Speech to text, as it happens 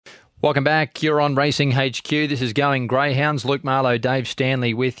Welcome back. You're on Racing HQ. This is Going Greyhounds. Luke Marlowe, Dave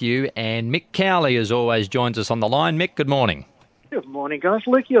Stanley with you. And Mick Cowley, as always, joins us on the line. Mick, good morning. Good morning, guys.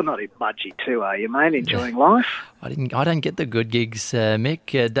 Luke, you're not in Mudgee too, are you, mate? Enjoying life? I don't get the good gigs, Mick.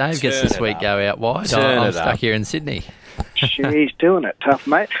 Dave gets the sweet go out wide. I'm stuck here in Sydney. She's doing it tough,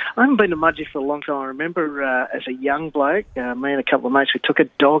 mate. I haven't been to Mudgee for a long time. I remember as a young bloke, me and a couple of mates, we took a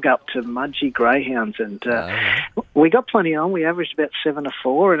dog up to Mudgee Greyhounds, and we got plenty on. We averaged about 7 to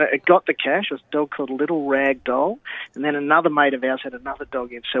 4, and it got the cash. It was a dog called Little Rag Doll, and then another mate of ours had another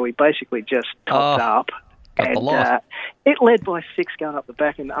dog in, so we basically just topped up. Got the lot. It led by 6 going up the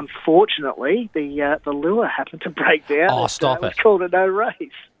back, and unfortunately, the lure happened to break down. Oh, stop it! It was called a no race.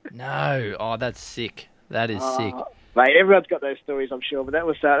 No, that's sick. That is sick. Mate, everyone's got those stories, I'm sure, but that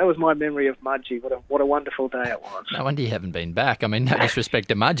was my memory of Mudgee. What a wonderful day it was. No wonder you haven't been back. I mean, no disrespect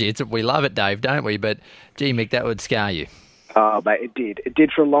to Mudgee. We love it, Dave, don't we? But, gee, Mick, that would scar you. Oh, mate, it did. It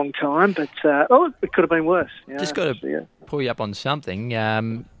did for a long time, but it could have been worse. Just got to pull you up on something.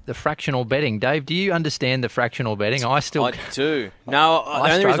 The fractional betting. Dave, do you understand the fractional betting? I do. No,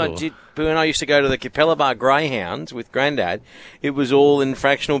 the only reason I did, when I used to go to the Capella Bar Greyhounds with Grandad, it was all in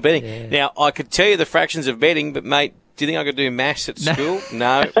fractional betting. Yeah. Now, I could tell you the fractions of betting, but, mate, do you think I could do maths at school?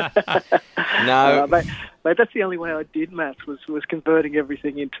 No. No. Mate, that's the only way I did maths was converting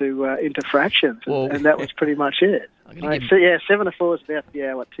everything into fractions, and that was pretty much it. So 7 to 4 is about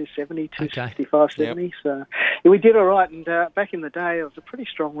 270, 265, 70. So we did all right, and back in the day, it was a pretty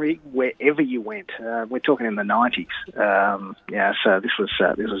strong rig wherever you went. We're talking in the 90s. So this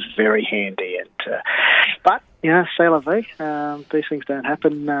was very handy, but c'est la vie. These things don't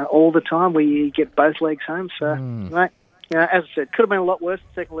happen all the time. We get both legs home, so mate. As I said, could have been a lot worse.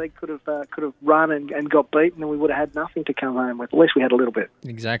 The second leg could have run and got beaten, and we would have had nothing to come home with. At least we had a little bit.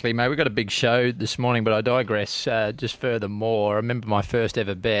 Exactly, mate. We've got a big show this morning, but I digress just furthermore. I remember my first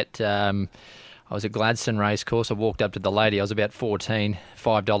ever bet. I was at Gladstone Racecourse. I walked up to the lady. I was about 14,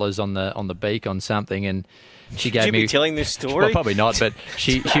 $5 on the beak on something, and she gave me... Should you be telling this story? Well, probably not, but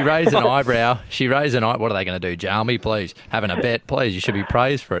she raised an eyebrow. She raised an eyebrow. What are they going to do? Jail me, please. Having a bet, please. You should be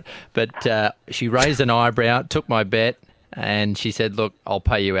praised for it. But she raised an eyebrow, took my bet, and she said, look, I'll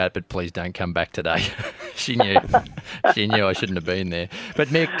pay you out, but please don't come back today. She knew I shouldn't have been there. But,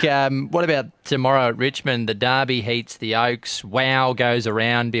 Mick, what about tomorrow at Richmond? The Derby heats the Oaks. Wow goes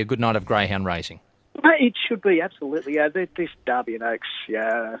around. Be a good night of greyhound racing. It should be, absolutely. This Derby and Oaks,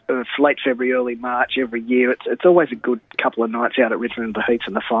 late February, early March every year. It's always a good couple of nights out at Richmond, the heats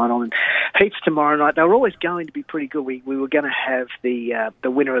and the final. And heats tomorrow night, they were always going to be pretty good. We were going to have the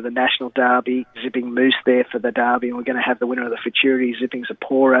winner of the National Derby, Zipping Moose, there for the Derby, and we're going to have the winner of the Futurity, Zipping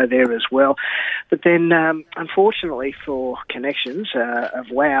Sapporo, there as well. But then, unfortunately for connections of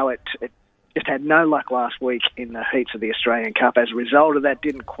Wow, it just had no luck last week in the heats of the Australian Cup. As a result of that,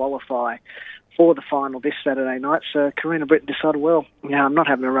 didn't qualify for the final this Saturday night. So Karina Britton decided, I'm not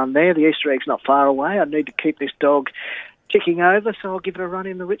having a run there. The Easter egg's not far away. I need to keep this dog ticking over, so I'll give it a run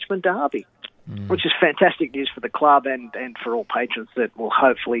in the Richmond Derby, which is fantastic news for the club and for all patrons that will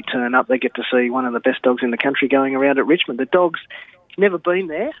hopefully turn up. They get to see one of the best dogs in the country going around at Richmond. The dog's never been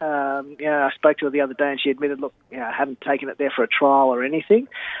there. I spoke to her the other day and she admitted, I haven't taken it there for a trial or anything,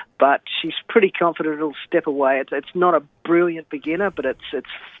 but she's pretty confident it'll step away. It's not a brilliant beginner, but it's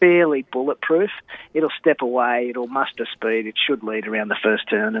fairly bulletproof. It'll step away, it'll muster speed, it should lead around the first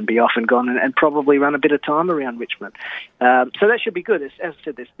turn and be off and gone and probably run a bit of time around Richmond. So that should be good. As I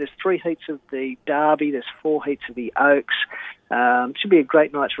said, there's 3 heats of the Derby, there's 4 heats of the Oaks. Should be a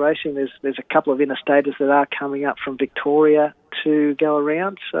great night's racing. There's a couple of interstaters that are coming up from Victoria to go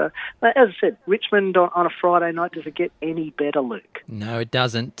around. So, as I said, Richmond on a Friday night, does it get any better, Luke? No, it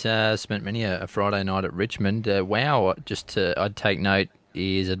doesn't. Spent many a Friday night at Richmond. Wow, I'd take note,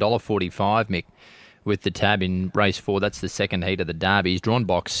 is $1.45, Mick, with the tab in race 4. That's the second heat of the Derby. He's drawn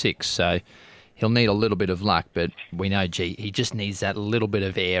box 6, so he'll need a little bit of luck, but we know, he just needs that little bit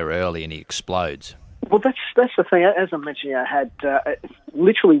of air early and he explodes. Well, that's the thing. As I mentioned, I had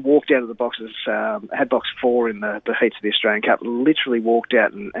literally walked out of the boxes, had box 4 in the heats of the Australian Cup, literally walked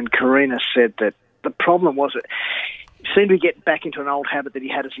out, and Karina said that the problem was it seemed to get back into an old habit that he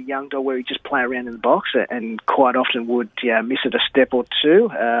had as a young dog where he'd just play around in the box and quite often would miss it a step or two.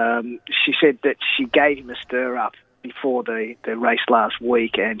 She said that she gave him a stir up before the race last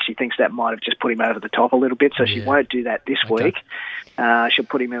week, and she thinks that might have just put him over the top a little bit, so she won't do that this week. She'll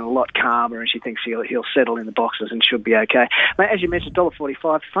put him in a lot calmer, and she thinks he'll settle in the boxes and should be okay. As you mentioned,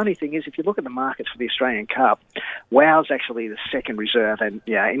 $1.45. Funny thing is, if you look at the markets for the Australian Cup, Wow's actually the second reserve, and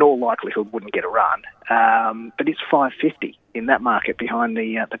in all likelihood wouldn't get a run. But it's $5.50 in that market behind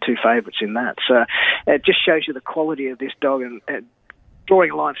the 2 favourites in that. So it just shows you the quality of this dog, and drawing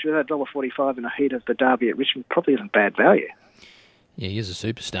a line through that $1.45 in the heat of the Derby at Richmond probably isn't bad value. Yeah, he is a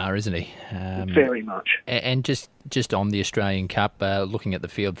superstar, isn't he? Very much. And just on the Australian Cup, looking at the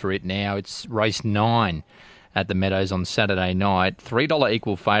field for it now, it's race 9 at the Meadows on Saturday night. $3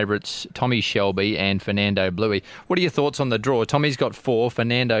 equal favourites, Tommy Shelby and Fernando Bluey. What are your thoughts on the draw? Tommy's got 4,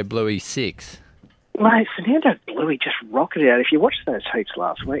 Fernando Bluey 6. Mate, Fernando Bluey just rocketed out. If you watched those heats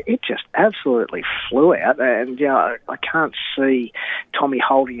last week, it just absolutely flew out. And, I can't see Tommy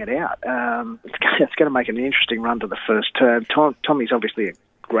holding it out. It's going to make an interesting run to the first term. Tommy's obviously a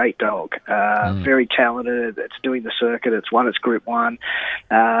great dog, very talented. It's doing the circuit. It's won its Group 1,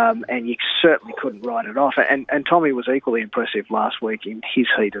 and you certainly couldn't write it off. And Tommy was equally impressive last week in his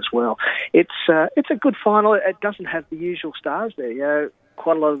heat as well. It's a good final. It doesn't have the usual stars there.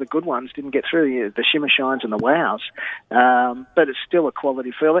 Quite a lot of the good ones didn't get through, the Shimmer Shines and the Wows, but it's still a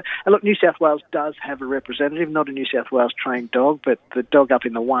quality fielder. And look, New South Wales does have a representative, not a New South Wales trained dog, but the dog up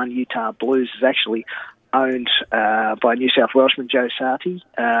in the 1, Utah Blues, is actually owned by New South Welshman Joe Sarti.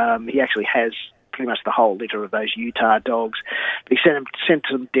 He actually has pretty much the whole litter of those Utah dogs. But he sent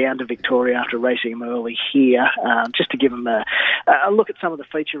them down to Victoria after racing them early here, just to give them a look at some of the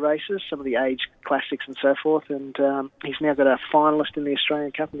feature races, some of the age classics and so forth. And he's now got a finalist in the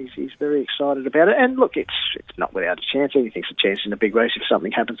Australian Cup, and he's very excited about it. And look, it's not without a chance. Anything's a chance in a big race if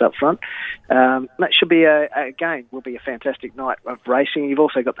something happens up front. That should be will be a fantastic night of racing. You've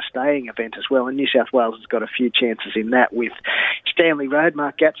also got the staying event as well, and New South Wales has got a few chances in that with Stanley Road,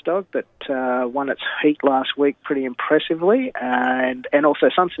 Mark Gatt's dog, but won its heat last week pretty impressively, and also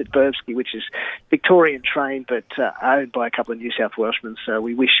Sunset Burbsky, which is Victorian trained but owned by a couple of New South Welshmen. So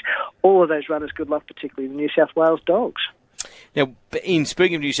we wish all of those runners good luck, particularly the New South Wales dogs. Now, in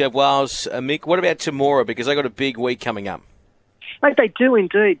speaking of New South Wales, Mick, what about Temora? Because they got a big week coming up. Mate, they do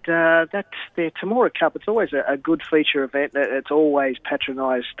indeed. That's their Temora Cup. It's always a good feature event. It's always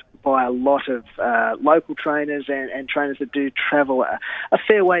patronised by a lot of local trainers and trainers that do travel a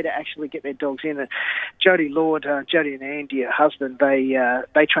fair way to actually get their dogs in. Jodie Lord, Jodie and Andy, her husband,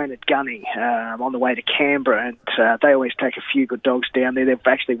 they train at Gunny on the way to Canberra, and they always take a few good dogs down there. They've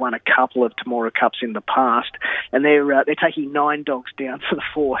actually won a couple of Temora Cups in the past, and they're taking 9 dogs down for the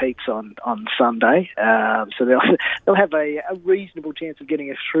 4 heats on Sunday. So they'll have a reasonable chance of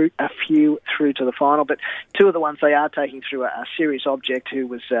getting a few through to the final. But 2 of the ones they are taking through a serious object who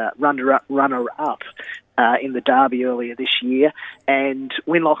was runner-up in the Derby earlier this year, and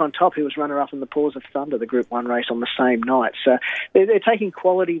Winlock on top, who was runner-up in the Paws of Thunder, the Group 1 race on the same night. So they're taking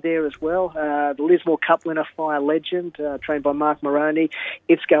quality there as well. The Lismore Cup winner, Fire Legend, trained by Mark Moroney,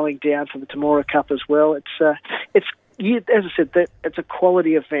 it's going down for the Temora Cup as well. As I said, it's a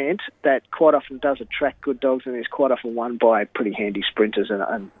quality event that quite often does attract good dogs, and is quite often won by pretty handy sprinters,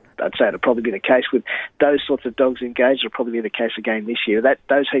 and I'd say it'll probably be the case with those sorts of dogs engaged. It'll probably be the case again this year.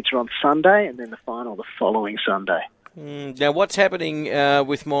 Those heats are on Sunday, and then the final the following Sunday. Now, what's happening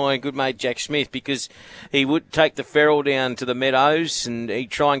with my good mate Jack Smith? Because he would take the Feral down to the Meadows and he'd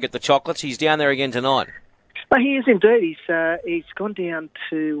try and get the chocolates. He's down there again tonight. Well, he is indeed. He's gone down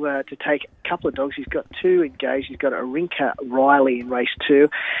to take a couple of dogs. He's got 2 engaged. He's got Arinka Riley in race 2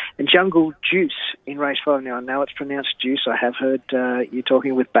 and Jungle Juice in race 5. Now, I know it's pronounced Juice. I have heard you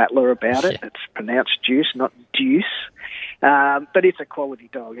talking with Battler about it. It's pronounced Juice, not Deuce. But it's a quality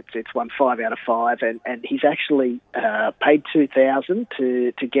dog. It's won 5 out of 5, and he's actually paid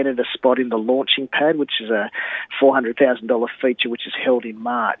 $2,000 to get it a spot in the launching pad, which is a $400,000 feature, which is held in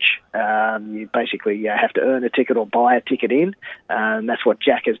March. You basically have to earn a ticket or buy a ticket in, and that's what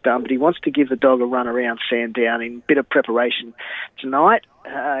Jack has done. But he wants to give the dog a run around Sandown in a bit of preparation tonight.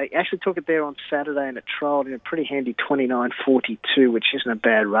 He actually took it there on Saturday and it trialled in a pretty handy 29.42, which isn't a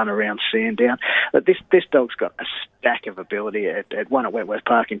bad run around Sandown. But this dog's got a stack of ability. It won at Wentworth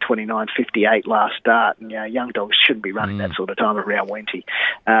Park in 29.58 last start, and young dogs shouldn't be running that sort of time around Wenty.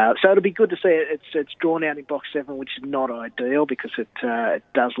 So it'll be good to see it. It's drawn out in box 7, which is not ideal because it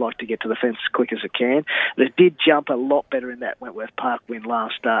does like to get to the fence as quick as it can. But it did jump a lot better in that Wentworth Park win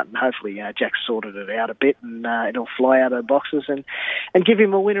last start, and hopefully Jack sorted it out a bit, and it'll fly out of the boxes and give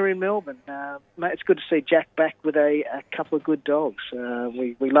him a winner in Melbourne. Mate, it's good to see Jack back with a couple of good dogs.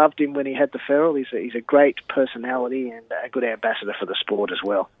 We loved him when he had the Feral. He's a great personality and a good ambassador for the sport as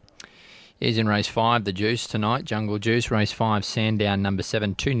well. He's in race 5, the Juice tonight, Jungle Juice. Race 5, Sandown, number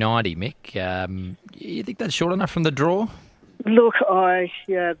 7, 290, Mick. You think that's short enough from the draw? Look,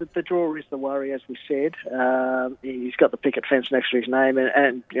 the draw is the worry, as we said. He's got the picket fence next to his name,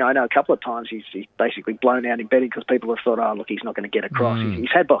 and I know a couple of times he's basically blown out in betting because people have thought, oh, look, he's not going to get across.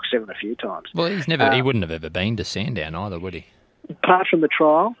 He's had box 7 a few times. Well, he wouldn't have ever been to Sandown either, would he? Apart from the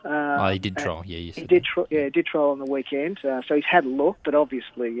trial, he did trial. Yeah, you said he did trial on the weekend. So he's had a look, but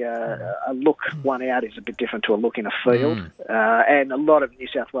obviously a look one out is a bit different to a look in a field. And a lot of New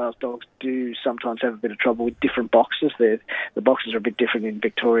South Wales dogs do sometimes have a bit of trouble with different boxes. The boxes are a bit different in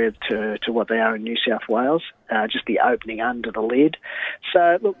Victoria to what they are in New South Wales. Just the opening under the lid.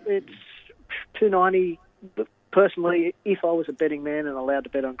 So look, it's $2.90. Personally, if I was a betting man and allowed to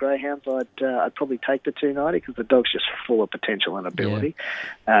bet on greyhounds, I'd probably take the $2.90 because the dog's just full of potential and ability.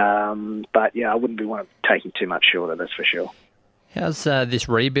 Yeah. But yeah, I wouldn't be one of taking too much shorter. That's for sure. How's this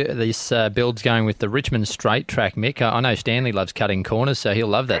build's going with the Richmond straight track, Mick? I know Stanley loves cutting corners, so he'll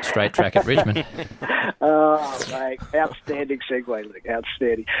love that straight track at Richmond. Oh, mate, outstanding segue, Luke,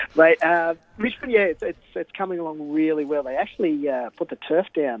 outstanding. Mate, Richmond, yeah, it's coming along really well. They actually put the turf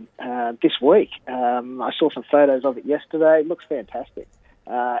down this week. I saw some photos of it yesterday. It looks fantastic.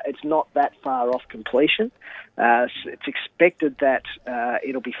 It's not that far off completion. It's expected that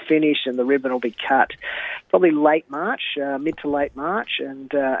it'll be finished and the ribbon will be cut probably late March, mid to late March, and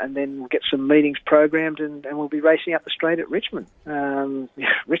then we'll get some meetings programmed and we'll be racing up the straight at Richmond.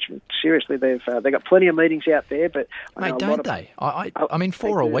 Richmond, seriously, they've got plenty of meetings out there, but mate, don't they? I mean,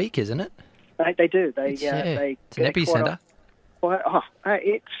 4 a week, isn't it? They do. It's an epicentre. Well,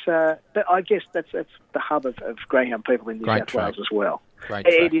 I guess that's the hub of greyhound people in New South Wales as well. Great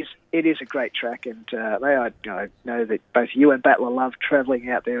track. It is a great track, and I know that both you and Battler love travelling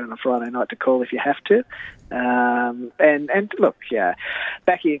out there on a Friday night to call if you have to. And look, yeah,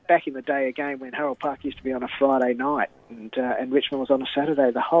 back in the day again when Harold Park used to be on a Friday night and Richmond was on a Saturday,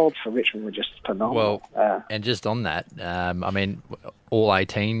 the holds for Richmond were just phenomenal. Well, and just on that, I mean, all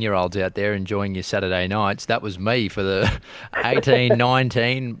 18-year-olds out there enjoying your Saturday nights. That was me for the 18,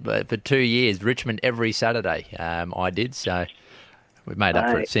 19, but for 2 years, Richmond every Saturday. I did, so we've made up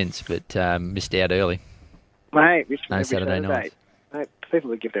for it since, but missed out early. Mate, Richmond no every Saturday night. Mate, people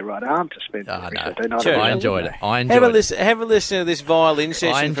would give their right arm to spend every Saturday night. Sure, I enjoyed it. Have a listen to this violin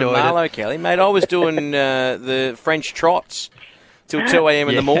session from Marlo Kelly. Mate, I was doing the French trots till 2 a.m.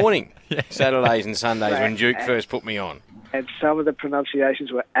 in the morning, Saturdays and Sundays when Duke first put me on. And some of the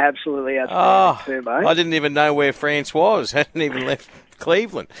pronunciations were absolutely outstanding too, mate. I didn't even know where France was. Hadn't even left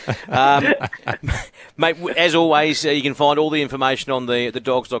Cleveland. Mate, as always, you can find all the information on the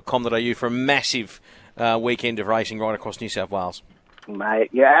dogs.com.au for a massive weekend of racing right across New South Wales. Mate,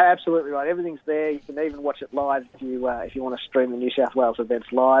 yeah, absolutely right. Everything's there. You can even watch it live if you want to stream the New South Wales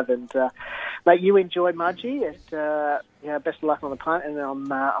events live. And mate, you enjoy Mudgee, and best of luck on the punt. And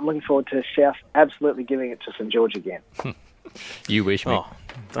I'm looking forward to South absolutely giving it to St George again. You wish, Mick.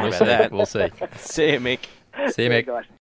 Don't know about that. We'll see. See you, Mick. See you, Mick.